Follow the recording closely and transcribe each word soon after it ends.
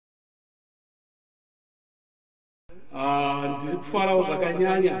Ndiri kufarawo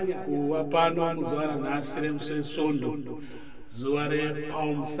zvakanyanya kuva pano muzuva ranhasi remusvesondo, zuva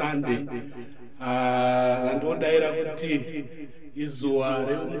rePalm Sunday, randodaira kuti izuva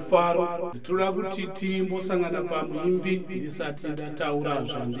remufaro. Tinoda kuti timbosangana pamuimbi ndisati ndataura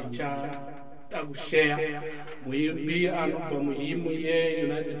zvandichada kusheya. Muimbi anobva muhymn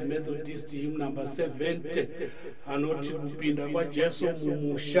yeUnited Methodist hymn number 70 anoti kupinda kwaJesu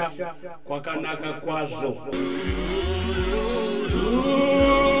mumusha kwakanaka kwazvo.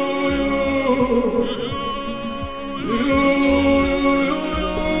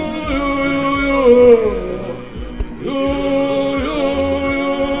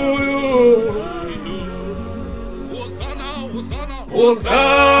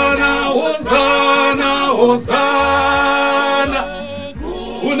 Hosanna, Hosanna, Hosanna,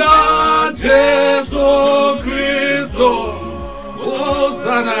 kuna Jesu Kristo.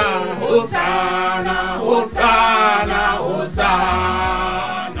 Hosanna, Hosanna, Hosanna,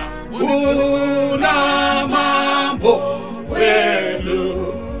 Hosanna, kuna mambo wetu.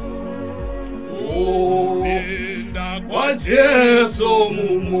 Kupinda kwaJesu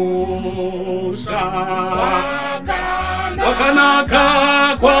mumusha kwakanaka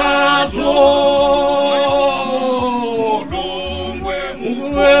kwazvo.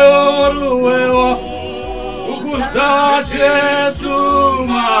 Ruwewo ukudza Jesu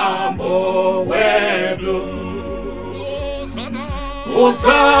mambo wedu.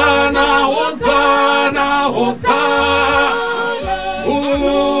 Hosanna, Hosanna, Hosanna,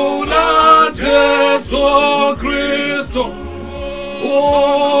 kuna Jesu Kristo.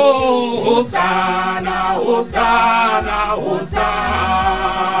 Hosanna, Hosanna,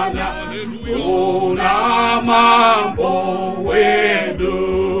 Hosanna, kuna mambo wedu.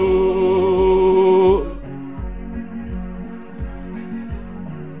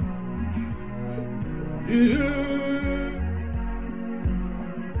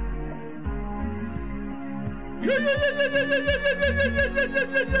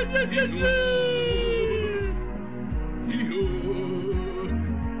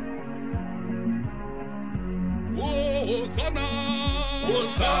 Hosanna,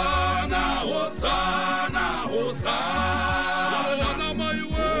 Hosanna, Hosanna, Hosanna,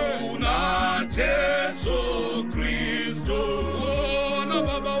 kuna Jesu Kristo.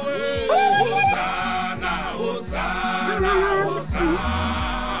 Hosanna, Hosanna,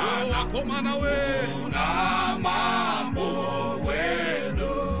 Hosanna, kuna mambo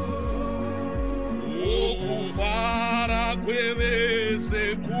wedu. Ukufara kwevese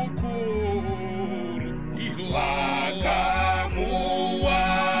kukuru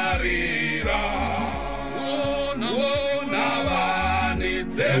vakamuwarira.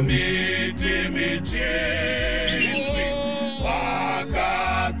 Navanitsemiti michindwi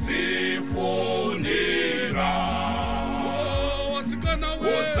vakadzifunira.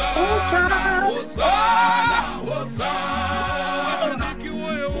 Hosanna, Hosanna, Hosanna,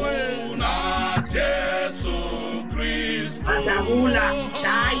 kuna Jesu Kristo. Atahula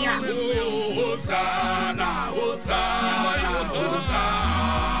shaya. Hosanna, Hosanna,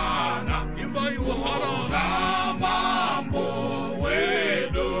 Hosanna, kuna mambo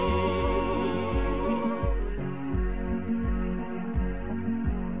wedu.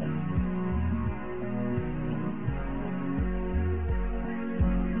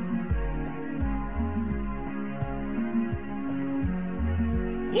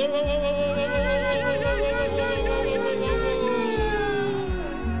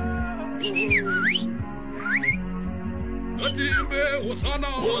 Hosanna,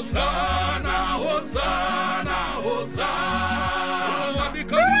 Hosanna, Hosanna, Hosanna,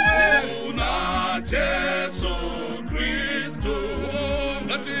 kuna Jesu Kristo.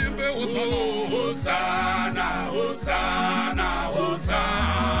 Hosanna, Hosanna,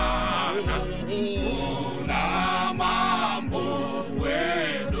 Hosanna, kuna mambo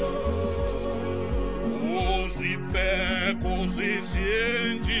wedu. Zvipfeko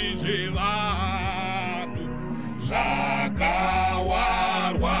zvizhinji zvevanhu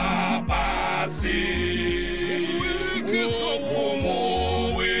zvakawarwa pasi.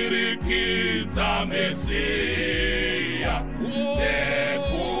 Kumuwirikidza Mesiya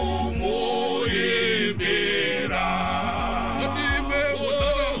nekumuimbira.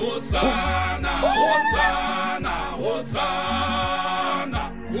 Hosanna, Hosanna, Hosanna,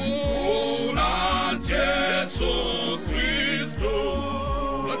 kuna Jesu Kristo.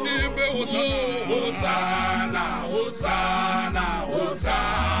 Hosanna, Hosanna,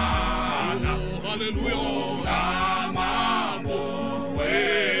 Hosanna, hallelujah, mambo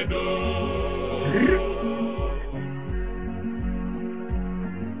wedu.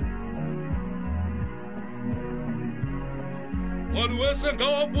 vanhu vese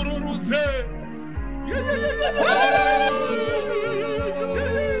ngavapururudze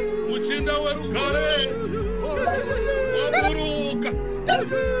muchinda werugare waburuka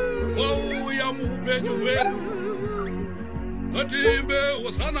wauya muupenyu hwedu ngatimbe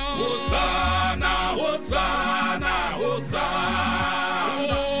hosana hosana hosana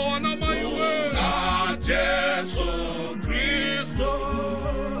hosana ona maiwe naJesu Kristo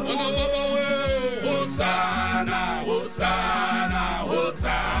ona babawe hosana hosana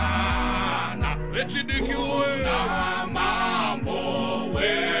hosana vechidikiwe na mambo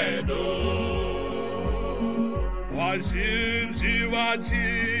wedu vazhinji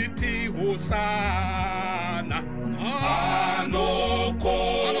vachiti hosana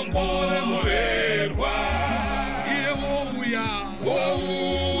anokomborerwa iye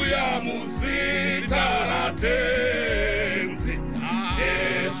wouya muzita ratenzi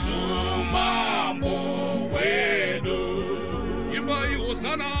Jesu mambo wedu imbai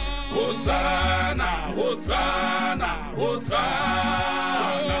hosana hosana hosana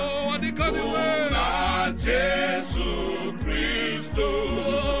hosana wadikaniwe naJesu Kristo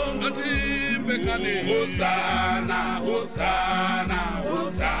ngatimbekane hosana hosana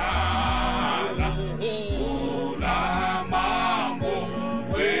hosana una mambo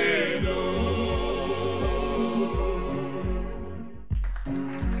wedu.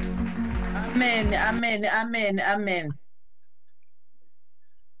 Amen, amen, amen, amen.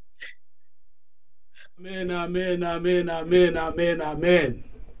 Amen, amen, amen, amen, amen, amen.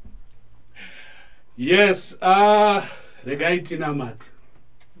 Yes, regai tinamati.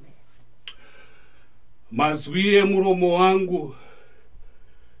 Mazwi emuromo wangu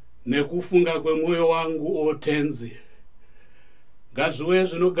nekufunga kwemoyo wangu otenzi ngazviwe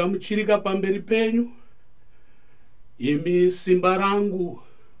zvinogamuchirika pamberi penyu imi simba rangu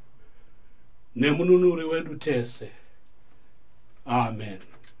nemununuri wedu tese. Amen.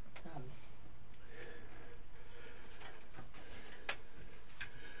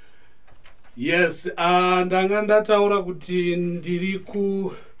 Yes, ndanga ndataura kuti ndiri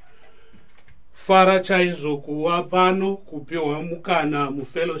kufara chaizvo kuva pano kupiwa mukana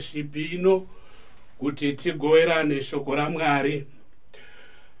mufellowship ino kuti tigoverane shoko raMwari.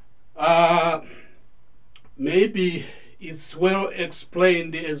 Maybe it's well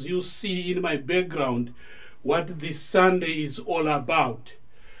explained as you see in my background what this Sunday is all about.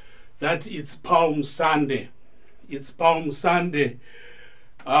 That it's Palm Sunday. It's Palm Sunday.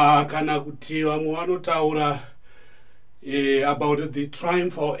 Kana kuti vamwe vanotaura about the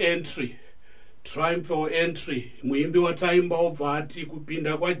triumphal entry. Triumphal entry. Muimbi wataimba obva ati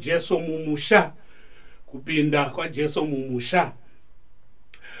kupinda kwaJesu mumusha. Kupinda kwaJesu mumusha.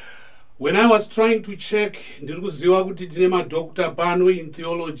 When I was trying to check, ndiri kuziva kuti tine madokta pano in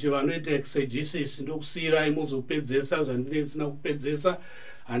theology vanoita exegesis ndokusiyira imuzopedzesa zvandine sina kupedzesa.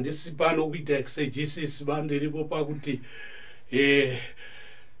 Handisi pano kuita exegesis bandiripo pakuti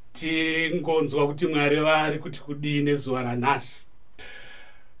tingonzwa kuti Mwari vari kuti kudini zuva ranhasi.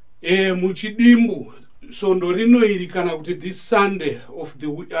 Muchidimbu svondo rino iri kana kuti this Sunday of the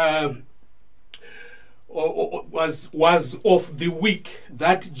was of the week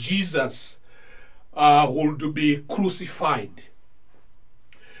that Jesus would be crucified.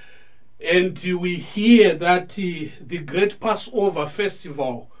 And we hear that the great Passover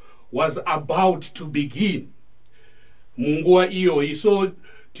festival was about to begin. Munguwa iyo. So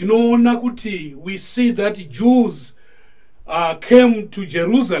tinoona kuti we see that Jews came to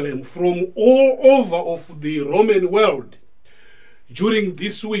Jerusalem from all over of the Roman world during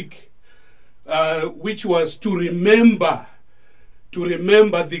this week, which was to remember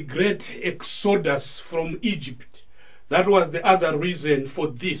the great exodus from Egypt. That was the other reason for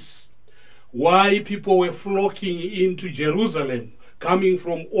this, why people were flocking into Jerusalem, coming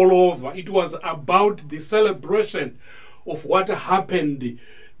from all over. It was about the celebration of what happened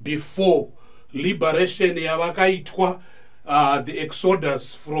before liberation yavakaitwa, the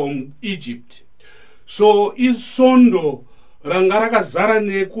exodus from Egypt. So isondo ranga rakazara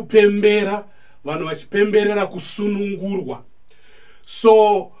nekupembera, vanhu vachipemberera kusunungurwa.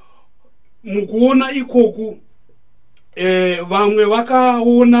 So mukuona ikoku vamwe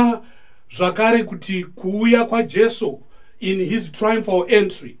vakaona zvakare kuti kuuya kwaJesu in his triumphal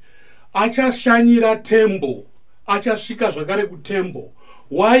entry achashanyira temple, achasvika zvakare kutemple.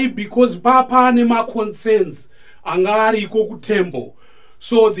 Why? Because papane ma-concerns anga ariko kutemple.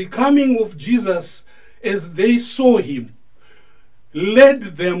 So the coming of Jesus, as they saw him,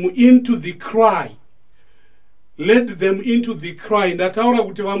 led them into the cry. Led them into the cry. Ndataura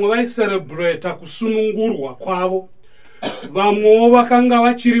kuti vamwe vaicelebrate kusunungurwa kwavo. vamwewo vakanga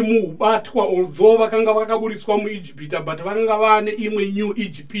vachiri muubatwa, although vakanga vakaburitswa muIjipita, but vakanga vane imwe new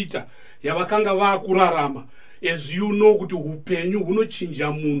Ijipita yavakanga vakurarama. As you know kuti upenyu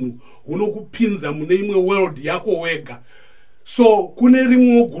hunochinja munhu, hunokupinza mune imwe world yako wega. So kune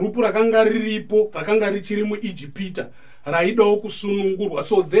rimwe gurupu rakanga riripo rakanga richiri muIjipita raidawo kusunungurwa.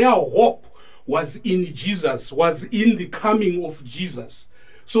 So their hope was in Jesus, was in the coming of Jesus.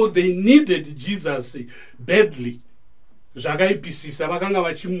 So they needed Jesus badly. Zvakaipisisa vakanga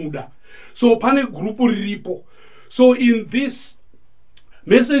vachimuda. So pane gurupu riripo. So in this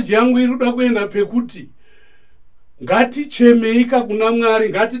message yangu inoda kuenda pekuti ngatichemeika kuna Mwari,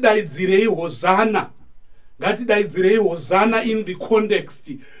 ngatidaidzirei hosana. Ngatidaidzirei hosana in the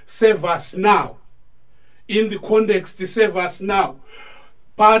context save us now. In the context save us now.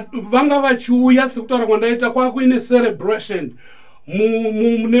 But vanga vachiuya sekutaura kwandaita kwakuine celebration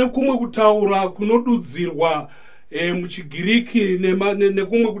mune kumwe kutaura kunodudzirwa muchigiriki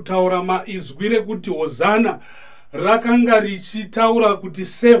nekumwe kutaura maizwi rekuti hosana rakanga richitaura kuti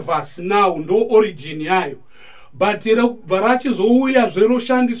save us now, ndo origin yayo. But varachizouya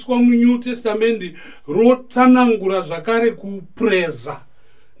zveroshandiswa muNew Testament rotsanangura zvakare kupreza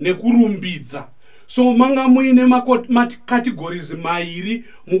nekurumbidza. So manga muine categories mairi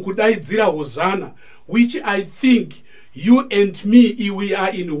mukudaidzira hosana, which I think you and me, we are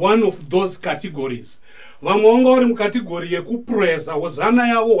in one of those categories. Vamwe vanga vari mucategory yekupreza. Hosana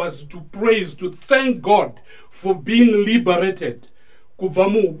yavo was to praise, to thank God for being liberated kubva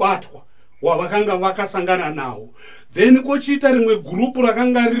muubatwa wavakanga vakasangana nawo. Then kochiita rimwe gurupu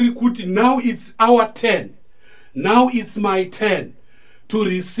rakanga riri kuti now it's our turn, now it's my turn to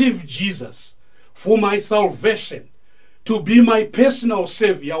receive Jesus for my salvation, to be my personal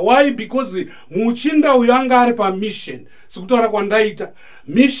savior. Why? Because muchinda uyu anga ari pamission. Sikutaura kwandaita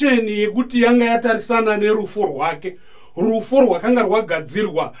mission yekuti yanga yatarisana nerufo rwake, rufo rwakanga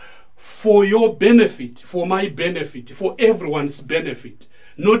rwagadzirwa for your benefit, for my benefit, for everyone's benefit,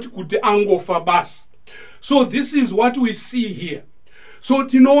 not kuti angofa basi. So this is what we see here. So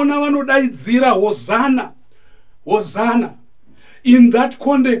tinoona vanodaidzira hosana, hosana. In that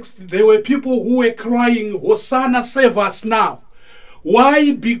context, there were people who were crying, Hosanna, save us now.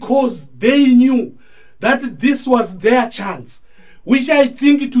 Why? Because they knew that this was their chance, which I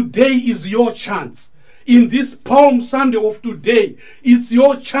think today is your chance. In this Palm Sunday of today, it's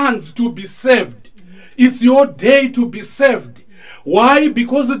your chance to be saved. It's your day to be saved. Why?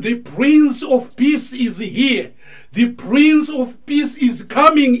 Because the Prince of Peace is here. The Prince of Peace is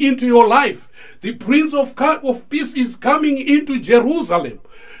coming into your life. The Prince of Peace is coming into Jerusalem.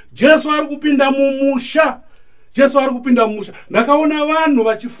 Jesu ari kupinda mumusha. Jesu ari kupinda mumusha. Ndakaona vanhu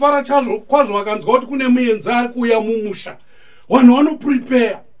vachifara kwazvo vakanzwa kuti kune muenzi ari kuuya mumusha. Vanhu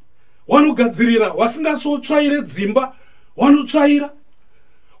vanoprepare, vanogadzirira. Wasingasotsvaire dzimba, vanotsvaira.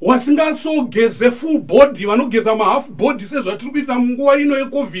 Wasingasogeze full body, vanogeza half body sezvatiri kuita munguva ino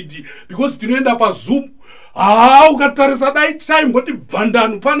yeCovid, because tinoenda paZoom. Ukatarisa dai time ngoti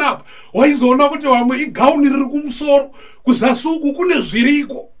bvandanu panapa, waizoona kuti vamwe igauni riri kumusoro, kuzasuku kune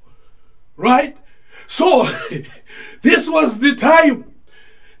zviriko. Right? So this was the time.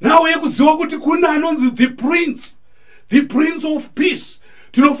 Now yekuziva kuti kuna anonzi the Prince of Peace.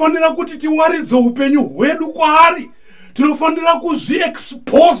 Tinofanira kuti tiwaridze upenyu hwedu kwaari. Tinofanira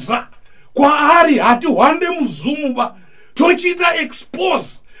kuzviexposa kwaari, hatihwande muzumuba, tochiita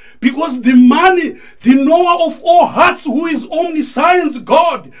expose. Because the man, the knower of all hearts, who is omniscient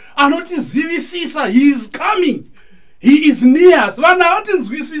God, anotizivisisa, he is coming. He is near us. Do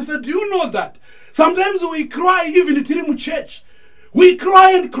you know that? Sometimes we cry even tiri mu church. We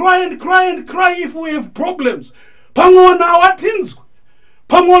cry and cry and cry and cry if we have problems. Pamwana awatinzwe.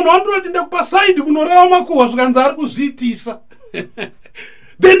 Pamwana wandotinda kupasaidi kunoreva makuhwa zvikanzi ari kuzviitisa.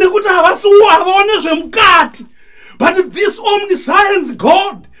 Then nekuti havasuwa havaone zvemukati. But this omniscient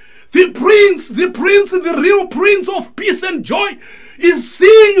God, the real Prince of Peace and Joy, is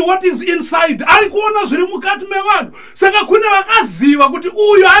seeing what is inside. Ari kuona zviri mukati mevanhu. Saka kune vakaziva kuti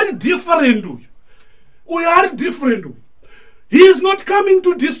uyu ari different uyu. Uyu ari different uyu. He is not coming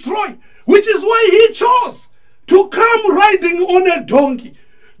to destroy, which is why he chose to come riding on a donkey.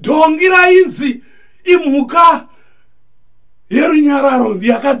 Donkey rainzi imhuka yerunyararo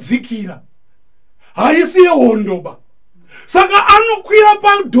yakadzikira. Haisi yehondo. Saka anokwira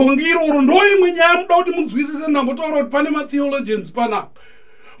padongi iroro. Ndo imwe nyaya muda kuti munzwisise ndambotaura kuti pane matheologians panapa.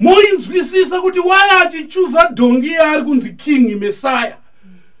 Moinzwisisa kuti why achichuza dongi yaari kunzi king Messiah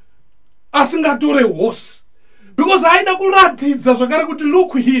asingatore horse. Because haida kuratidza zvakare kuti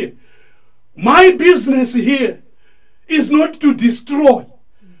look here, my business here is not to destroy,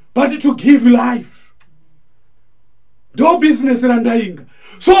 but to give life. ndo business randainga.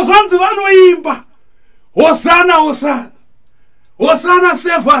 So zvanzi vanoimba Hosanna, Hosanna, Hosanna,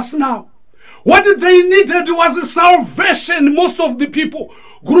 save us now. What they needed was salvation. Most of the people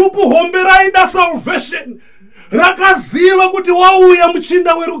group hombe raida salvation rakaziva kuti wauya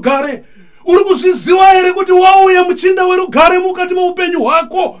muchinda werugare. Uri kuzviziva here kuti wauya muchinda werugare mukati meupenyu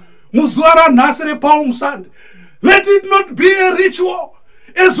hwako muzuva ranhasi rePalm Sunday. Let it not be a ritual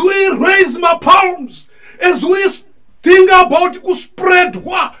as we raise my palms, as we think about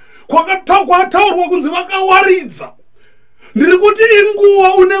kuspreadwa kwakataurwa kunzi vakawaridza. Ndiri kuti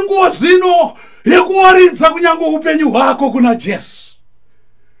inguva une nguva zvino yekuwaridza kunyange upenyu hwako kuna Jesu.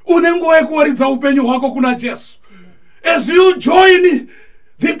 Une nguva yekuwaridza upenyu hwako kuna Jesu. As you join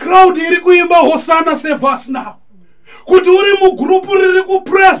the crowd iri kuimba Hosanna, save us now. Kuti uri mugrupu riri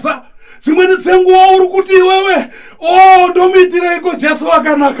kupresa, dzimweni dzenguva uri kuti iwewe, ndomiitireiko Jesu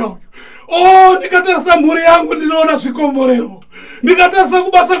wakanaka uyu. Ndikatarisa mhuri yangu ndinoona zvikomborero. Ndikatarisa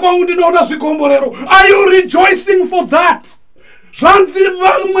kubasa kwangu ndinoona zvikomborero. Are you rejoicing for that? Zvanzi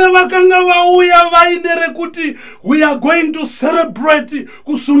vamwe vakanga vauya vainere kuti we are going to celebrate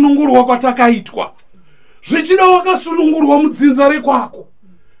kusunungurwa kwatakaitwa. Zvichida wakasunungurwa mudzinza rekwako.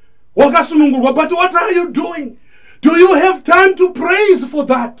 Wakasunungurwa, but what are you doing? Do you have time to praise for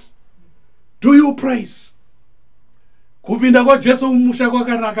that? Do you praise? Kupinda kwaJesu mumusha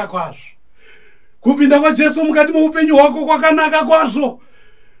kwakanaka kwazvo. Kupinda kwaJesu mukati meupenyu hwako kwakanaka kwazvo.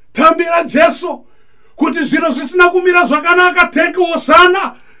 Tambira Jesu kuti zviro zvisina kumira zvakanaka. Take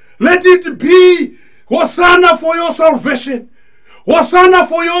Hosanna. Let it be Hosanna for your salvation. Hosanna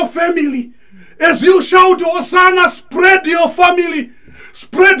for your family. As you shout Hosanna, spread your family.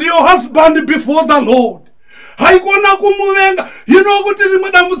 Spread your husband before the Lord. Haikona kumuvenga. You know kuti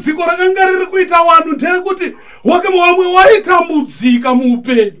rimwe dambudziko rakanga riri kuita vanhu nderekuti vamwe vaitambudzika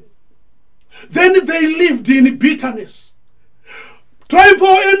muupenyu. Then they lived in bitterness.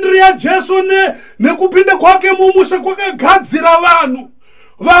 Triumphal entry ya Jesu nekupinda kwake mumusha kwakagadzira vanhu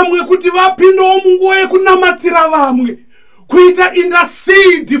vamwe kuti vapindewo munguva yekunamatira vamwe, kuita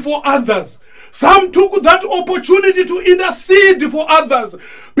intercede for others. Some took that opportunity to intercede for others,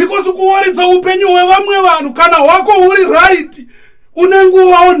 because kuwaridza upenyu hwevamwe vanhu kana hwako huri right, une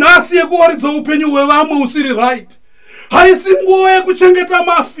nguvawo nhasi yekuwaridza upenyu hwevamwe usiri right. Haisi nguva yekuchengeta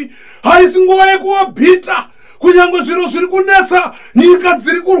mafi, haisi nguva yekuwabhita. Kunyange zviro zviri kunetsa, nyika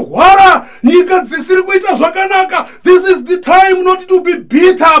dziri kurwara, nyika dzisiri kuita zvakanaka. This is the time not to be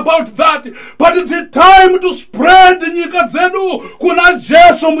bitter about that, but the time to spread nyika dzedu kuna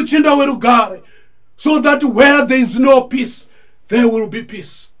Jesu muchinda werugare, so that where there is no peace, there will be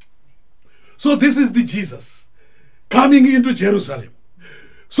peace. So this is the Jesus coming into Jerusalem.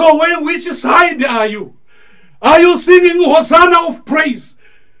 So which side are you? Are you singing Hosanna of praise?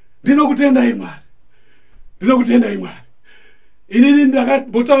 Ndinokutenda Imwari. I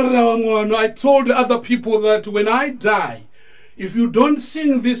told other people that when I die, if you don't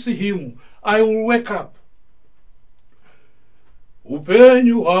sing this hymn, I will wake up.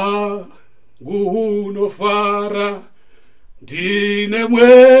 Upenyu wangu unofara, ndine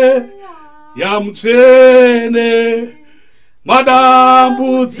mweya mutsvene,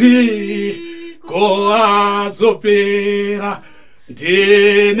 madambudziko azopera,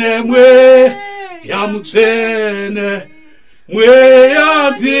 ndine mweya mutsvene,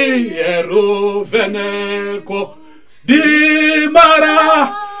 mweya ndiye ruvheneko,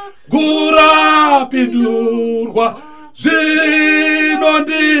 dimara gurapindurwa, zvino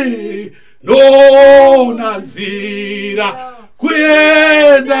ndinona nzira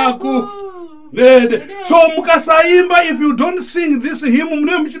kuenda kunede. So mukasaimba, if you don't sing this hymn,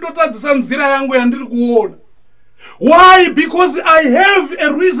 mune muchitotadzisa nzira yangu yandiri kuona. Why? Because I have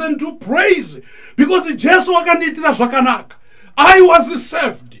a reason to praise. Because Jesu wakandiitira zvakanaka. I was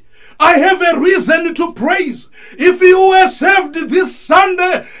saved. I have a reason to praise. If you were saved this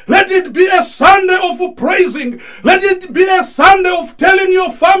Sunday, let it be a Sunday of praising. Let it be a Sunday of telling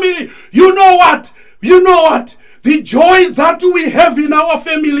your family, you know what? The joy that we have in our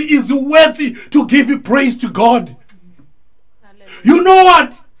family is worthy to give praise to God. Hallelujah. You know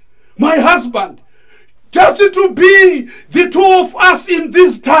what? My husband, just to be the two of us in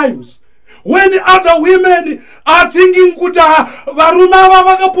these times, when other women are thinking kuta varume ava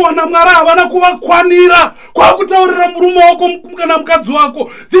vakapuwana Mwari havana kuvakwanira kwakutaurira murume wako kana mukadzi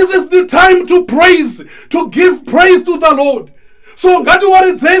wako, this is the time to praise, to give praise to the Lord. So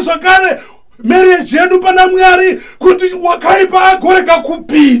ngatiwaridzei zvakare marriage yedu pana Mwari kuti wakaipa agoreka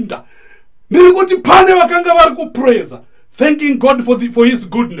kupinda. Ndiri kuti pane vakanga vari kupraisa, thanking God for his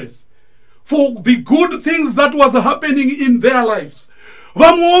goodness, for the good things that was happening in their lives.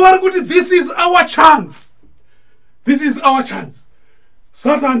 This is our chance. This is our chance.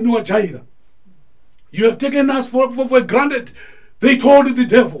 Satan no Jaira. You have taken us for granted. They told the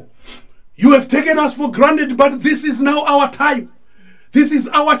devil, you have taken us for granted, but this is now our time. This is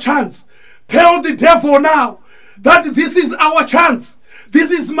our chance. Tell the devil now that this is our chance.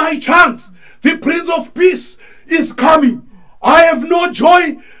 This is my chance. The Prince of Peace is coming. I have no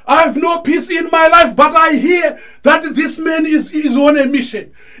joy, I have no peace in my life, but I hear that this man is on a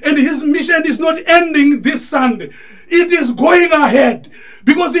mission. And his mission is not ending this Sunday. It is going ahead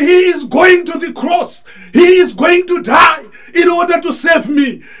because he is going to the cross. He is going to die in order to save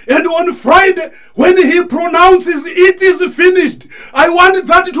me. And on Friday, when he pronounces it is finished, I want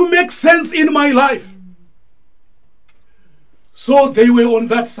that to make sense in my life. So they were on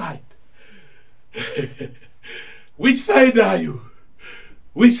that side. Which side are you?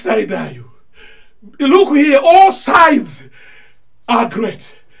 Which side are you? Look here, all sides are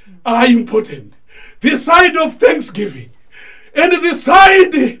great, are important. The side of thanksgiving and the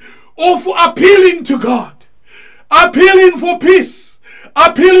side of appealing to God, appealing for peace,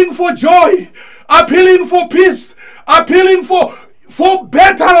 appealing for joy, appealing for peace, appealing for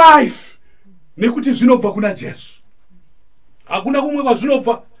better life. Nekuti zvinobva kuna Jesu. Hakuna kumwe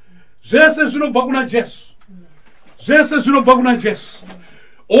kwazvinobva. Zvese zvinobva kuna Jesu. Zvese zvinobva kuna Jesu.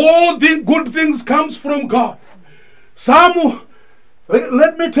 All the good things comes from God. Some,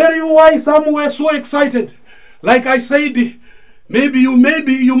 let me tell you why some were so excited. Like I said, maybe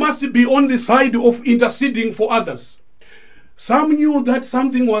you must be on the side of interceding for others. Some knew that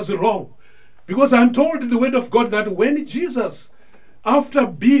something was wrong. Because I'm told in the word of God that when Jesus, after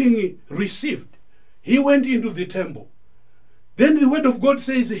being received, he went into the temple. Then the word of God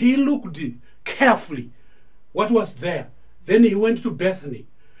says he looked carefully what was there. Then he went to Bethany.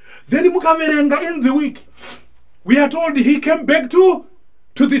 Then in the week, we are told he came back to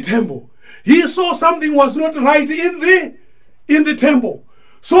the temple. He saw something was not right in the temple.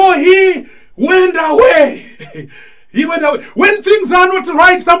 So he went away. He went away. When things are not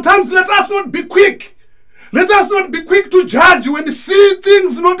right, sometimes let us not be quick. Let us not be quick to judge. When we see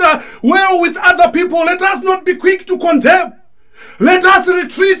things not well with other people, let us not be quick to condemn. Let us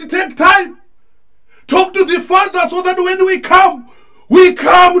retreat, take time. Talk to the Father so that when we come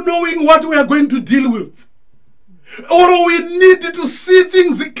knowing what we are going to deal with. Or we need to see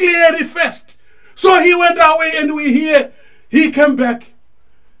things clearly first. So he went away and we hear he came back.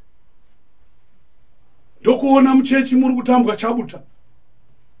 Ndokuona mchechi muri kutambwa chabuta.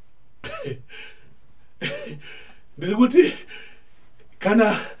 Ndikuti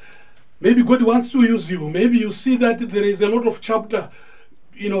kana maybe God wants to use you. Maybe you see that there is a lot of chapter,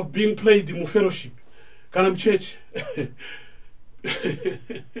 being played in fellowship. Kana mchechi.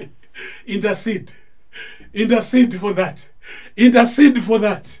 Intercede. Intercede for that. Intercede for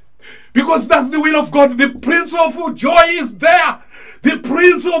that. Because that's the will of God. The Prince of Joy is there. The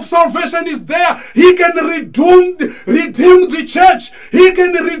Prince of Salvation is there. He can redeem the church. He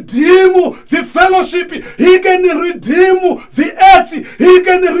can redeem the fellowship. He can redeem the earth. He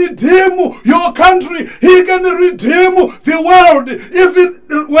can redeem your country. He can redeem the world.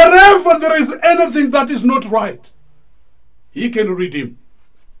 Wherever there is anything that is not right, he can redeem.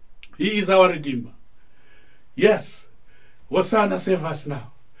 He is our Redeemer. Yes. Hosanna, save us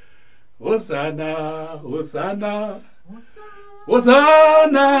now. Hosanna, Hosanna,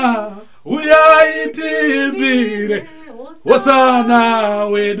 Hosanna, uyaitimbire. Hosanna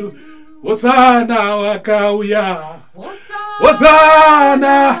wedu, Hosanna wakauya.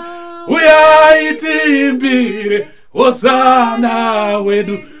 Hosanna, uyaitimbire. Hosanna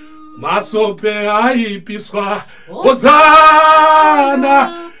wedu, masope aipiswa. Hosanna,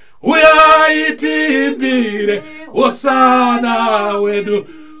 uyaitimbire. Hosanna wedu,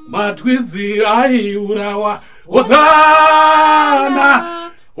 matwidzi aiurawa. Hosanna,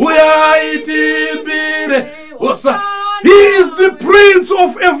 uyaitimbire. Hosanna. He is the Prince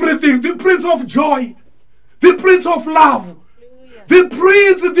of everything, the Prince of joy, the Prince of love, the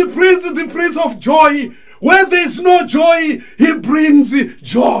Prince of joy. Where there is no joy, he brings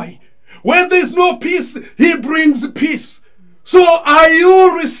joy. Where there is no peace, he brings peace. So are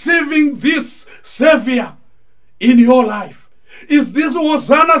you receiving this Savior in your life? Is this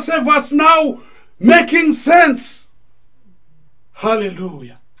Hosanna save us now making sense?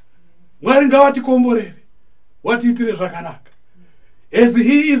 Hallelujah. Mwari ngavatikomborere, watiitire zvakanaka. As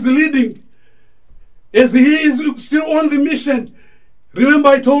he is leading, as he is still on the mission, remember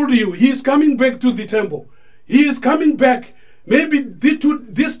I told you, he is coming back to the temple. He is coming back. Maybe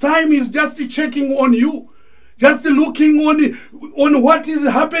this time he's just checking on you, just looking on what is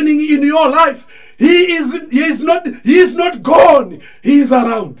happening in your life. He is not gone. He is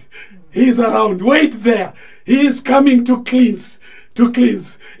around. He is around. Wait there. He is coming to cleanse. To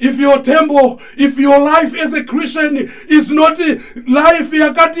cleanse. If your temple, if your life as a Christian is not life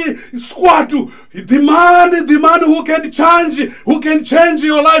yakati squatu, the man who can change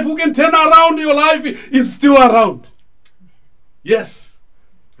your life, who can turn around your life is still around. Yes.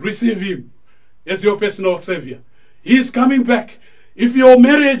 Receive him as your personal savior. He is coming back. If your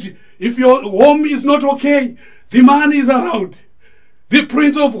marriage, if your home is not okay, the man is around. The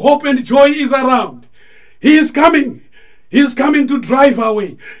Prince of Hope and Joy is around. He is coming. He is coming to drive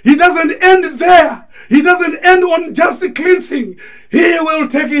away. He doesn't end there. He doesn't end on just cleansing. He will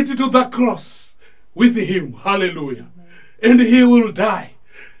take it to the cross with him. Hallelujah. And he will die.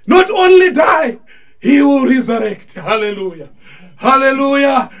 Not only die, he will resurrect. Hallelujah.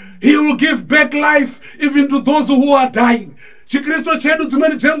 Hallelujah. He will give back life even to those who are dying. But the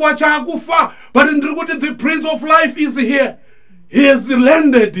Prince of Life is here. He has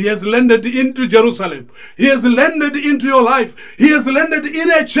landed into Jerusalem. He has landed into your life. He has landed in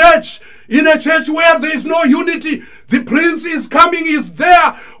a church where there is no unity. The Prince is coming, is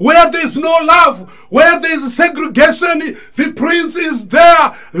there. Where there is no love, where there is segregation, the Prince is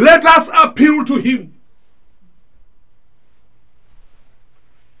there. Let us appeal to him.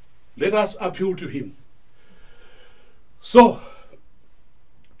 Let us appeal to him. So,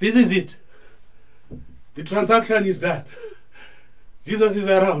 this is it. The transaction is done. Jesus is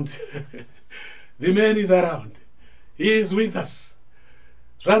around. The man is around. He is with us.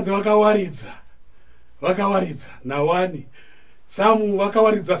 Zvanzi vakawaridza. Nawani. Some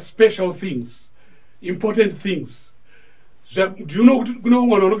vakawaridza special things. Important things. Do you know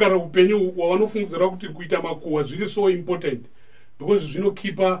really so important? Because you know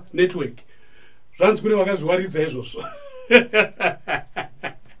keep a network. Zvanzi kune vakazviwaridza izvozvo.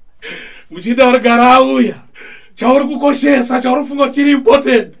 Muchida urigara auya. Chauri kukoshesa, chauri funga chiri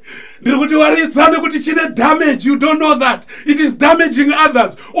important. Ndiri waridza nekuti chine damage. You don't know that. It is damaging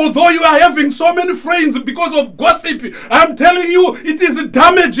others. Although you are having so many friends because of gossip, I'm telling you, it is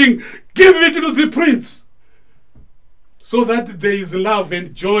damaging. Give it to the Prince. So that there is love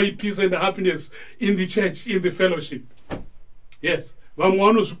and joy, peace and happiness in the church, in the fellowship. Yes. Vamwe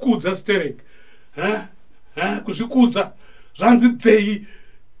vanozvikudza sterek. Kuzvikudza. Zvanzi they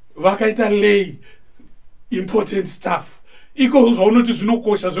vakaita lei. Important stuff. Iko zvaunoti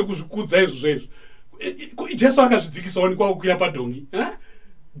zvinokosha zvekuzvikudza izvozvo. Jesu akazvidzikisa wani kwakukwira padhongi.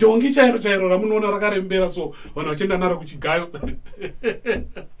 Dhongi chairo ramunoona rakarembera so vanhu vachienda naro kuchigayo.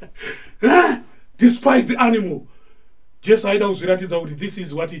 Despise the animal. Jesu aida kuzviratidza kuti this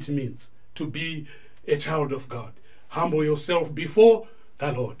is what it means to be a child of God. Humble yourself before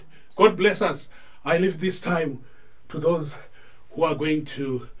the Lord. God bless us. I leave this time to those who are going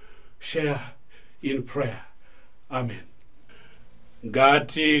to share in prayer. Amen.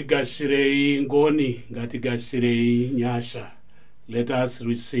 Ngati gashirei ngoni, ngati gashirei nyasha. Let us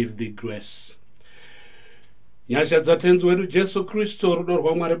receive the grace. Nyasha dzatenzi wedu Jesu Kristo, rudo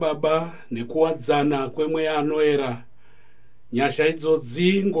rwaMwari Baba nekuwadzana kwemweya anoera. Nyasha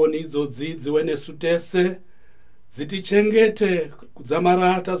idzodzi, ngoni idzodzi dziwe nesu tese, dzitichengete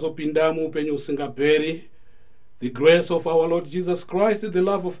kudzamara tazopinda muupenyu usingaperi. The grace of our Lord Jesus Christ, the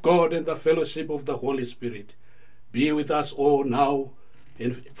love of God, and the fellowship of the Holy Spirit be with us all now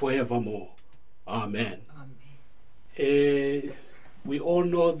and forevermore. Amen. Amen. We all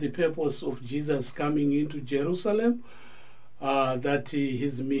know the purpose of Jesus coming into Jerusalem, that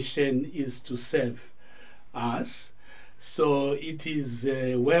his mission is to save us. So it is,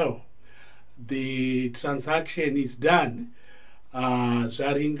 the transaction is done.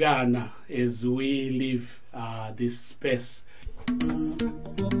 Zvaringana as we leave this space.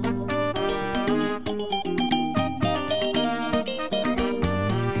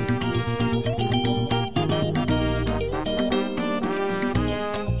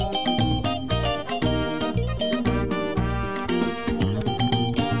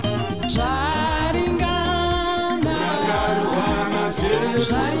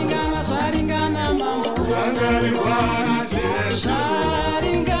 Zvaringana mambo,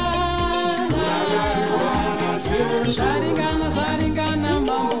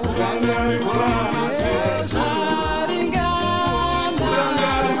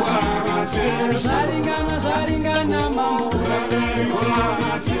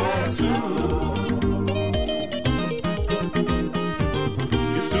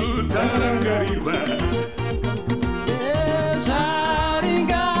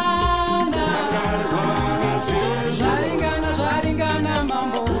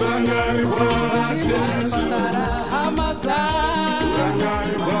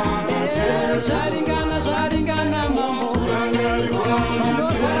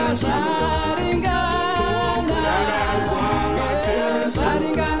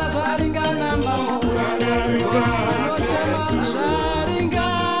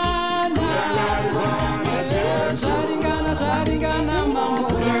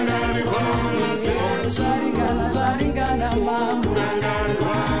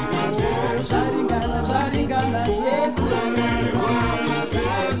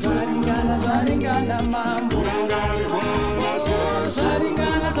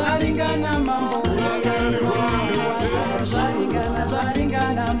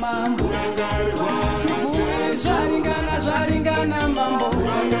 zvaringana mambo chipfuwe zvaringana mambo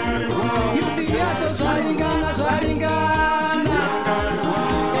yuthi yacho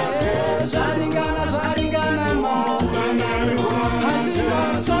zvaringana mambo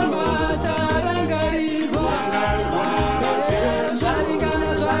hatinofamba tarangarirwa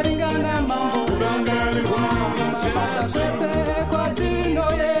zvaringana mambo basa kwese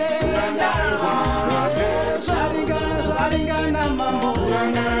kwatinoenda zvaringana mambo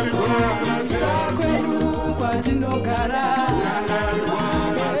sakwedu kwatinogara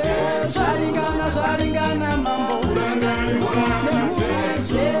zvaringana mambo nemhuri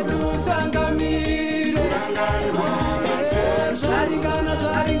dzedu sangamire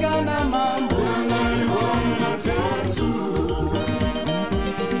zvaringana mambo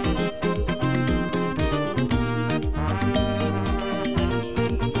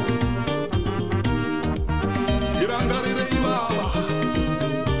Irangarire ibaba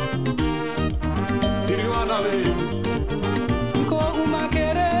tiri vana vedu ko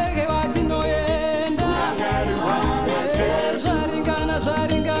umakereke watinoenda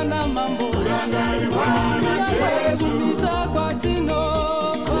zvaringana mambo kubisa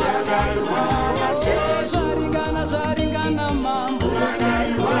kwatinofa zvaringana mambo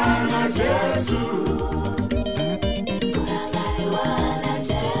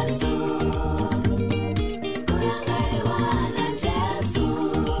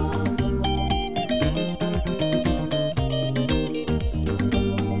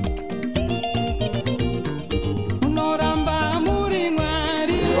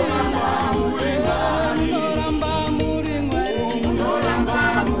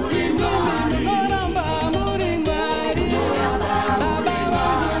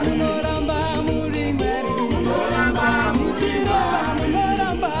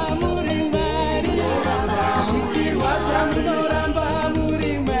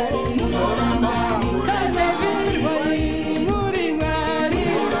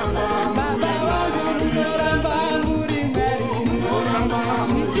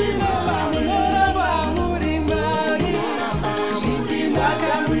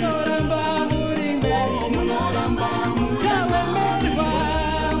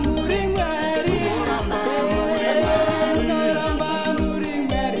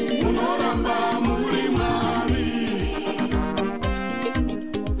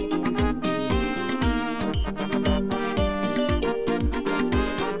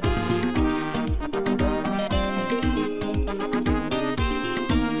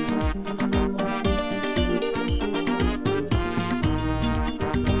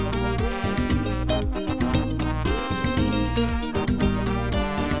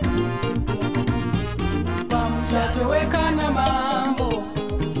chatowekana mambo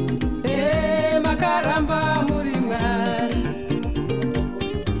makaramba muri Mwari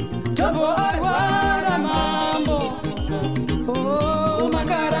Jobo arwara mambo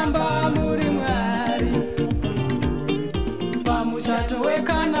makaramba muri Mwari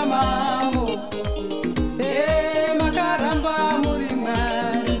pamuchatowekana mambo makaramba muri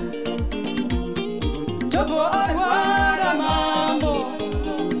Mwari Jobo arwara mambo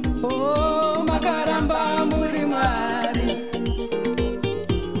makaramba muri Mwari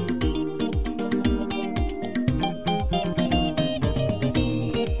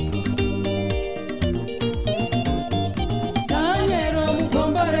Danielo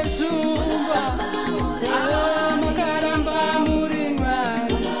mugombare shumba makaramba muri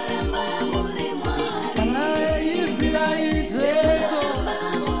Mwari Kana Israeli Jesu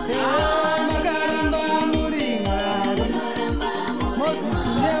makaramba muri Mwari Moses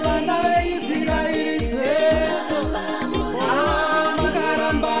nevana veIsraeli Jesu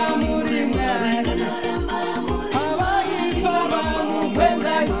makaramba muri Mwari avaifamba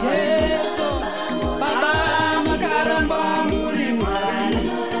mugwenga Jesu baba makaramba muri Mwari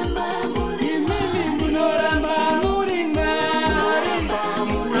imimi munoramba muri Mwari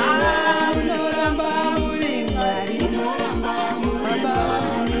munoramba muri Mwari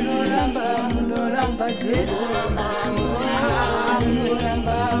baba munoramba Jesu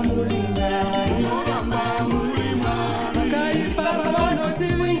munoramba muri Mwari makaipa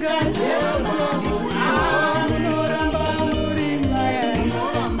vanotivinga Jesu munoramba muri Mwari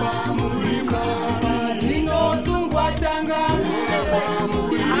dzinosungwa changamire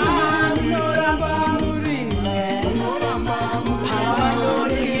munoramba muri Mwari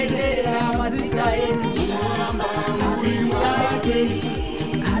pavanoreketera mazita enyu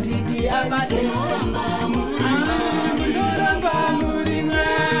katiti abateishi munoramba muri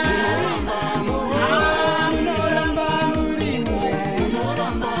Mwari munoramba muri Mwari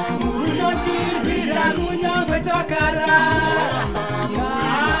munotirwira kunyangwe takarara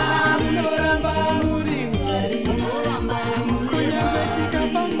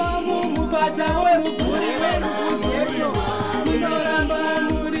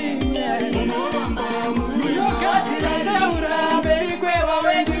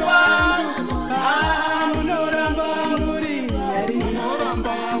mutendi wangu. Munoramba muri Mwari,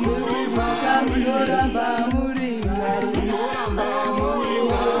 munoramba muri Mwari, munoramba muri Mwari, munoramba muri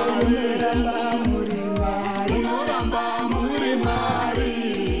Mwari, munoramba muri Mwari,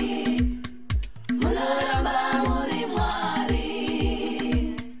 munoramba muri Mwari,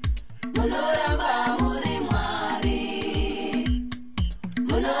 munoramba muri Mwari, munoramba muri Mwari,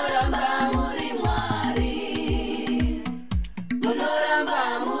 munoramba muri Mwari, munoramba